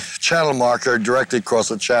about the channel marker. Directly across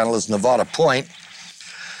the channel is Nevada Point,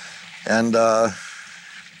 and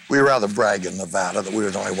we rather brag in Nevada that we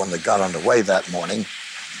were the only one that got underway that morning.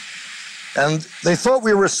 And they thought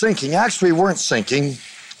we were sinking. Actually, we weren't sinking.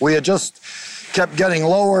 We had just kept getting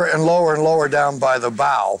lower and lower and lower down by the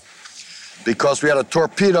bow because we had a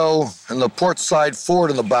torpedo in the port side forward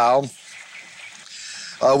in the bow.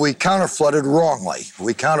 We counterflooded wrongly.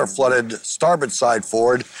 We counterflooded starboard side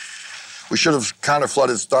forward. We should have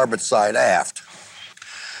counterflooded starboard side aft.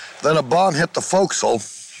 Then a bomb hit the forecastle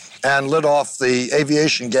and lit off the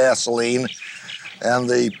aviation gasoline and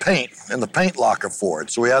the paint in the paint locker forward.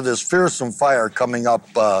 So we had this fearsome fire coming up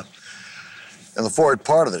in the forward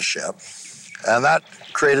part of the ship, and that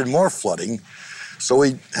created more flooding. So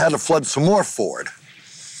we had to flood some more forward.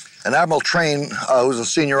 And Admiral Train, who's a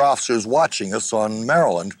senior officer who's watching us on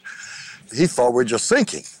Maryland, he thought we were just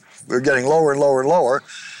sinking. We were getting lower and lower and lower,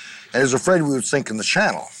 and he was afraid we would sink in the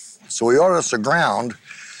channel. So he ordered us aground,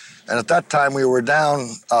 and at that time we were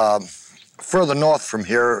down further north from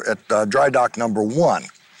here at dry dock number 1.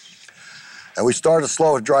 And we started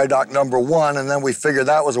slow at dry dock number 1, and then we figured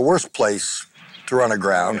that was a worse place to run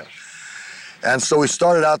aground. And so we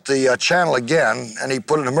started out the channel again, and he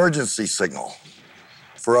put an emergency signal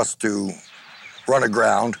for us to run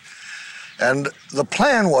aground. And the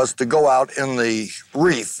plan was to go out in the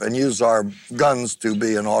reef and use our guns to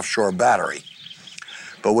be an offshore battery.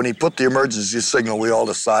 But when he put the emergency signal, we all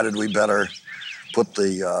decided we better put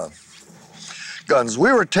the guns.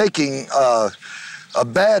 We were taking a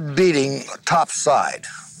bad beating topside.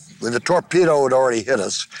 The torpedo had already hit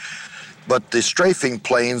us, but the strafing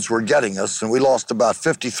planes were getting us, and we lost about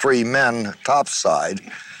 53 men topside.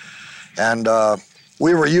 And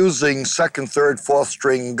we were using second, third, fourth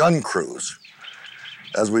string gun crews.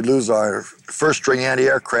 As we lose our first string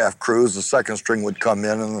anti-aircraft crews, the second string would come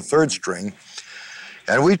in, and the third string.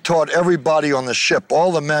 And we taught everybody on the ship,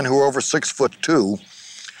 all the men who were over 6'2",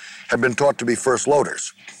 had been taught to be first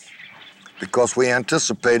loaders, because we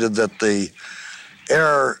anticipated that the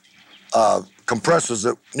air compressors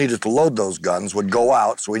that needed to load those guns would go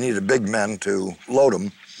out, so we needed big men to load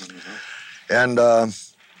them. And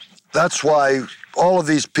that's why all of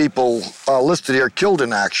these people listed here killed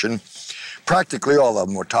in action, practically all of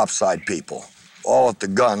them were topside people, all at the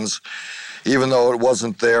guns, even though it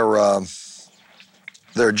wasn't their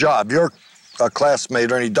job. Your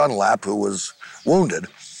classmate, Ernie Dunlap, who was wounded,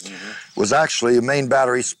 was actually a main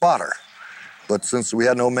battery spotter. But since we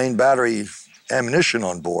had no main battery ammunition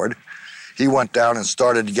on board, he went down and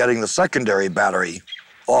started getting the secondary battery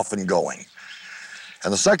off and going.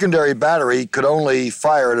 And the secondary battery could only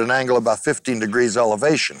fire at an angle about 15 degrees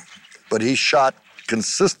elevation, but he shot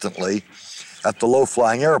consistently at the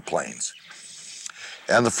low-flying airplanes.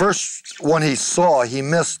 And the first one he saw, he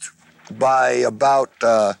missed by about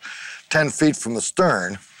 10 feet from the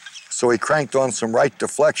stern, so he cranked on some right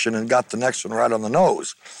deflection and got the next one right on the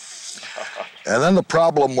nose. And then the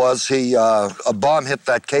problem was a bomb hit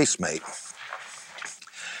that casemate.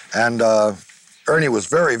 And Ernie was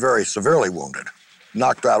very, very severely wounded.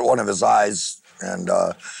 Knocked out one of his eyes and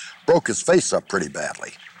broke his face up pretty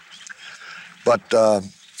badly. But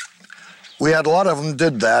we had a lot of them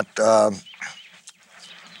did that.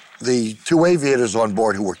 The 2 aviators on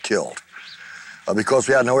board who were killed, because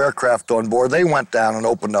we had no aircraft on board, they went down and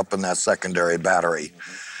opened up in that secondary battery.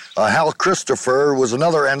 Hal Christopher was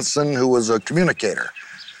another ensign who was a communicator.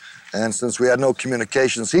 And since we had no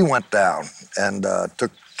communications, he went down and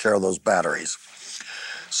took care of those batteries.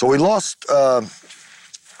 So we lost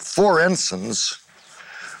 4 ensigns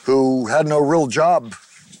who had no real job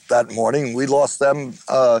that morning. We lost them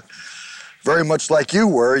very much like you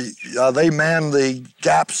were. They manned the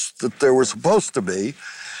gaps that there were supposed to be,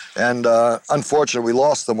 and unfortunately we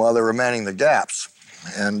lost them while they were manning the gaps.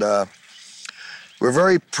 And we're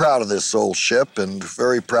very proud of this old ship and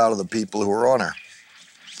very proud of the people who were on her.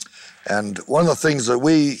 And one of the things that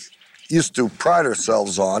we used to pride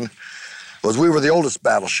ourselves on was we were the oldest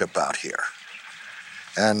battleship out here.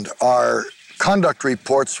 And our conduct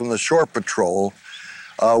reports from the shore patrol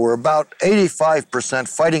were about 85%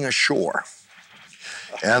 fighting ashore.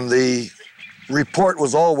 And the report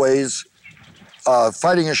was always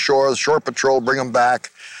fighting ashore, the shore patrol, bring them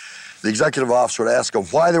back. The executive officer would ask them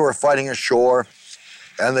why they were fighting ashore,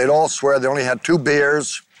 and they'd all swear they only had 2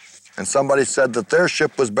 beers, and somebody said that their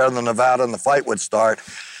ship was better than Nevada, and the fight would start,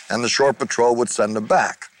 and the shore patrol would send them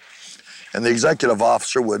back. And the executive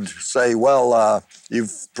officer would say, well,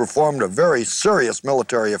 you've performed a very serious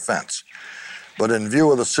military offense, but in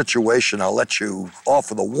view of the situation, I'll let you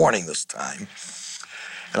offer the warning this time.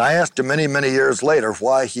 And I asked him many, many years later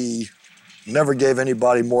why he never gave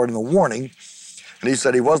anybody more than a warning, and he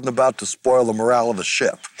said he wasn't about to spoil the morale of the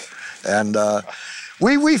ship. And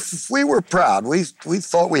we were proud. We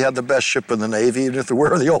thought we had the best ship in the Navy, even if we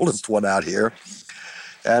were the oldest one out here.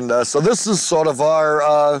 And so this is sort of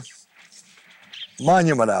our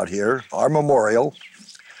monument out here, our memorial.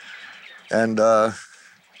 And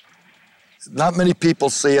not many people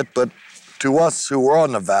see it, but to us who were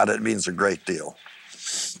on Nevada, it means a great deal.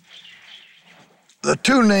 The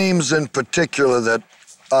 2 names in particular that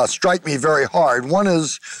strike me very hard, one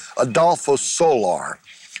is Adolfo Solar.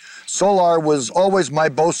 Solar was always my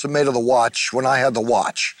bosun mate of the watch when I had the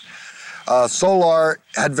watch. Solar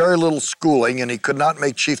had very little schooling, and he could not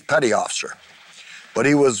make chief petty officer. But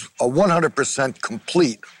he was a 100%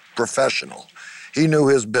 complete professional. He knew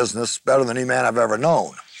his business better than any man I've ever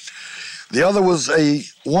known. The other was a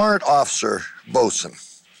warrant officer bosun.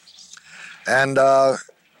 And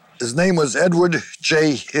his name was Edward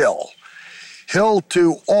J. Hill. Hill,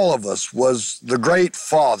 to all of us, was the great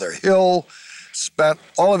father. Hill spent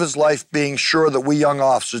all of his life being sure that we young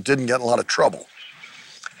officers didn't get in a lot of trouble.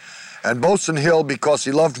 And Bosun Hill, because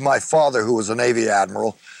he loved my father, who was a Navy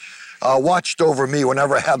admiral, watched over me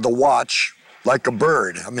whenever I had the watch like a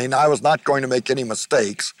bird. I mean, I was not going to make any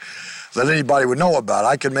mistakes that anybody would know about.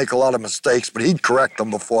 I could make a lot of mistakes, but he'd correct them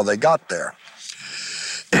before they got there.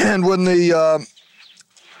 And when the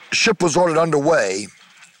ship was ordered underway,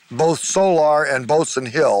 both Solar and Bosun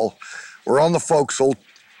Hill were on the forecastle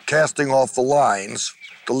casting off the lines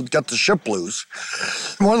to get the ship loose.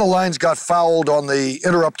 One of the lines got fouled on the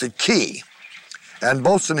interrupted key, and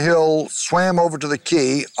Bosun Hill swam over to the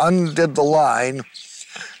key, undid the line,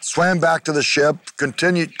 swam back to the ship,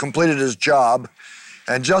 completed his job,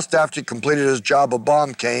 and just after he completed his job, a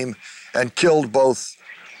bomb came and killed both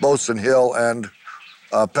Bosun Hill and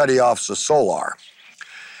Petty Officer Solar.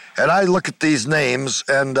 And I look at these names,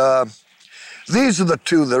 and these are the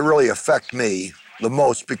 2 that really affect me the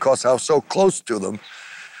most because I was so close to them.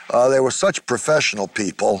 They were such professional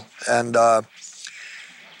people, and I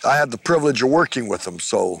had the privilege of working with them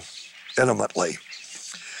so intimately.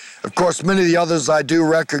 Of course, many of the others I do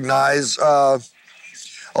recognize. A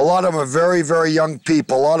lot of them are very, very young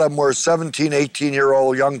people. A lot of them were 17,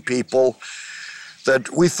 18-year-old young people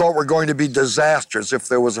that we thought were going to be disasters if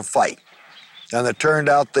there was a fight. And it turned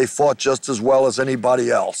out they fought just as well as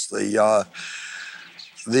anybody else. The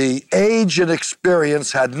age and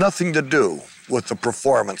experience had nothing to do with the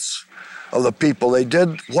performance of the people. They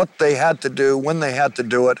did what they had to do, when they had to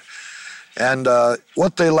do it, and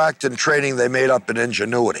what they lacked in training, they made up in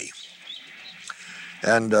ingenuity.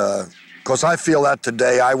 And because I feel that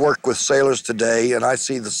today, I work with sailors today, and I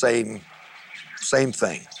see the same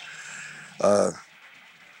thing.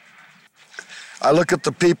 I look at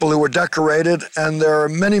the people who were decorated, and there are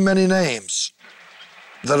many, many names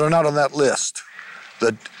that are not on that list,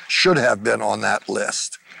 that should have been on that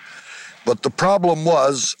list. But the problem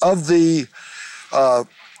was, of the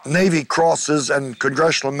Navy crosses and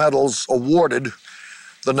congressional medals awarded,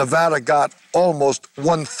 the Nevada got almost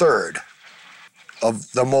 1/3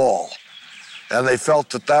 of them all. And they felt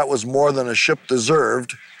that that was more than a ship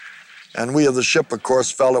deserved. And we of the ship, of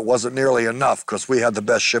course, felt it wasn't nearly enough because we had the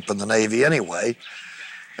best ship in the Navy anyway.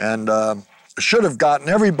 And should have gotten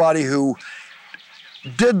everybody who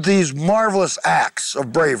did these marvelous acts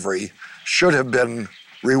of bravery should have been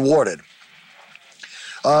rewarded.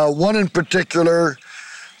 One in particular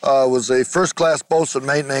was a first-class bosun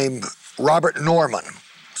mate named Robert Norman,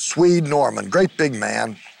 Swede Norman, great big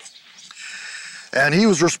man. And he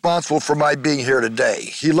was responsible for my being here today.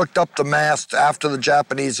 He looked up the mast after the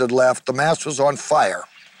Japanese had left. The mast was on fire.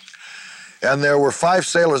 And there were 5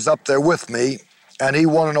 sailors up there with me, and he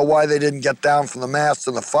wanted to know why they didn't get down from the mast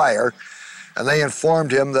in the fire. And they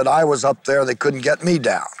informed him that I was up there, they couldn't get me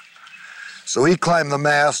down. So he climbed the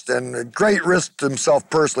mast and at great risk to himself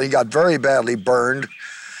personally. He got very badly burned.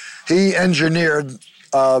 He engineered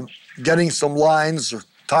getting some lines,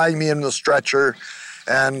 tying me in the stretcher,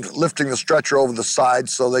 and lifting the stretcher over the side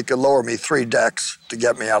so they could lower me 3 decks to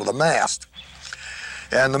get me out of the mast.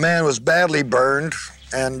 And the man was badly burned,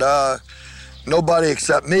 and nobody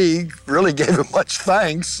except me really gave him much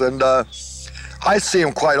thanks. And I see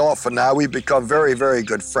him quite often now. We've become very, very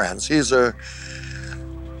good friends. He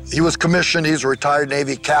was commissioned. He's a retired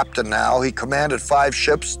Navy captain now. He commanded 5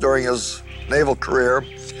 ships during his naval career.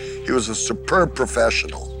 He was a superb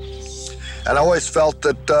professional. And I always felt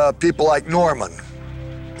that people like Norman,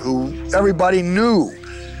 who everybody knew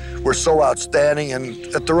were so outstanding and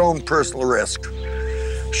at their own personal risk,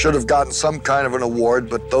 should have gotten some kind of an award,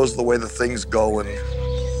 but those are the way the things go. And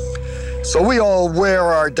so we all wear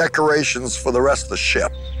our decorations for the rest of the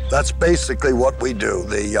ship. That's basically what we do.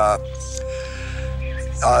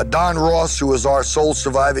 Don Ross, who is our sole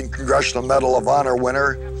surviving Congressional Medal of Honor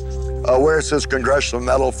winner, wears his Congressional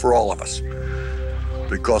Medal for all of us,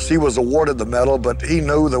 because he was awarded the medal, but he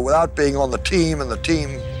knew that without being on the team and the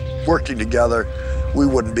team working together, we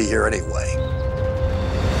wouldn't be here anyway.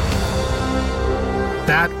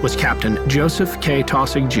 That was Captain Joseph K.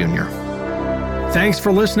 Taussig Jr. Thanks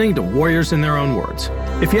for listening to Warriors in Their Own Words.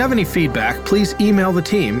 If you have any feedback, please email the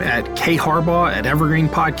team at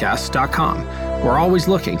kharbaugh@evergreenpodcasts.com. We're always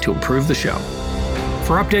looking to improve the show.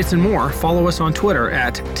 For updates and more, follow us on Twitter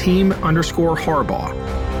at @team_Harbaugh.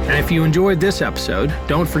 And if you enjoyed this episode,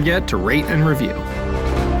 don't forget to rate and review.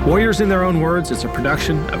 Warriors in Their Own Words is a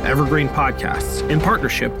production of Evergreen Podcasts in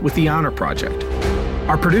partnership with the Honor Project.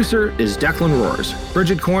 Our producer is Declan Roars.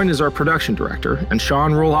 Bridget Coyne is our production director, and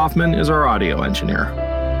Sean Rule-Hoffman is our audio engineer.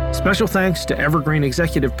 Special thanks to Evergreen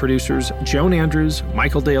executive producers Joan Andrews,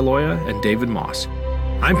 Michael DeAloia, and David Moss.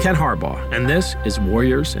 I'm Ken Harbaugh, and this is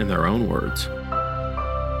Warriors in Their Own Words.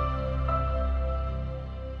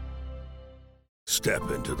 Step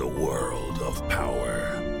into the world of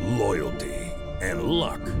power, loyalty, and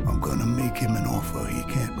luck. I'm gonna make him an offer he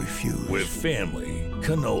can't refuse. With family,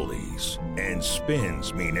 cannolis, and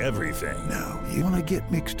spins mean everything. Now, you wanna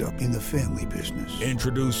get mixed up in the family business.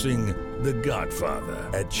 Introducing The Godfather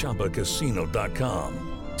at ChumbaCasino.com.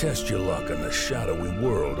 Test your luck in the shadowy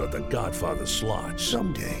world of The Godfather slot.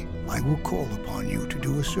 Someday, I will call upon you to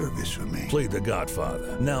do a service for me. Play The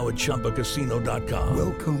Godfather, now at ChumbaCasino.com.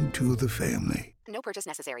 Welcome to the family. No purchase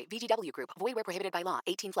necessary. VGW Group. Void where prohibited by law.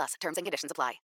 18+. Terms and conditions apply.